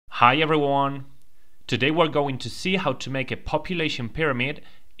Hi everyone! Today we're going to see how to make a population pyramid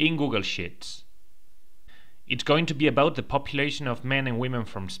in Google Sheets. It's going to be about the population of men and women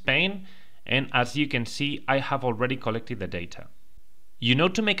from Spain, and as you can see, I have already collected the data.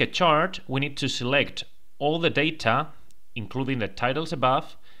 To make a chart, we need to select all the data, including the titles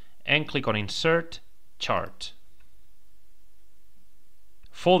above, and click on Insert Chart.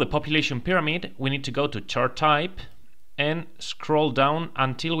 For the population pyramid, we need to go to Chart Type and scroll down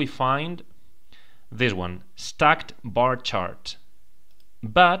until we find this one, Stacked Bar Chart.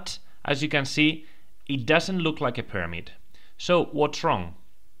 But as you can see, it doesn't look like a pyramid. So what's wrong?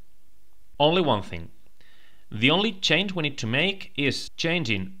 Only one thing. The only change we need to make is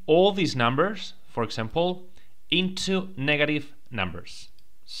changing all these numbers, for example, into negative numbers.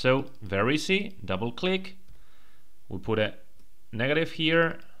 So very easy, double click, we put a negative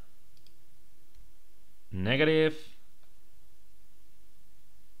here, negative,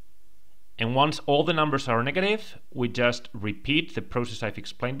 and once all the numbers are negative, we just repeat the process I've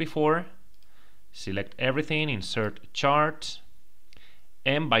explained before. Select everything, insert chart,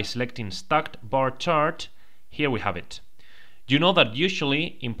 and by selecting stacked bar chart, here we have it. You know that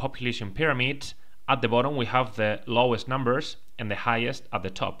usually in population pyramids, at the bottom we have the lowest numbers and the highest at the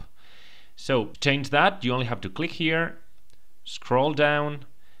top. So to change that, you only have to click here, scroll down,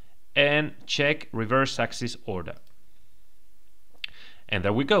 and check reverse axis order. And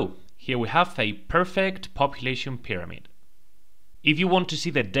there we go. Here we have a perfect population pyramid. If you want to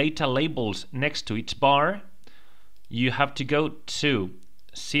see the data labels next to each bar, you have to go to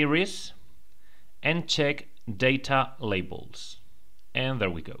Series and check Data Labels. And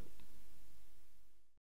there we go.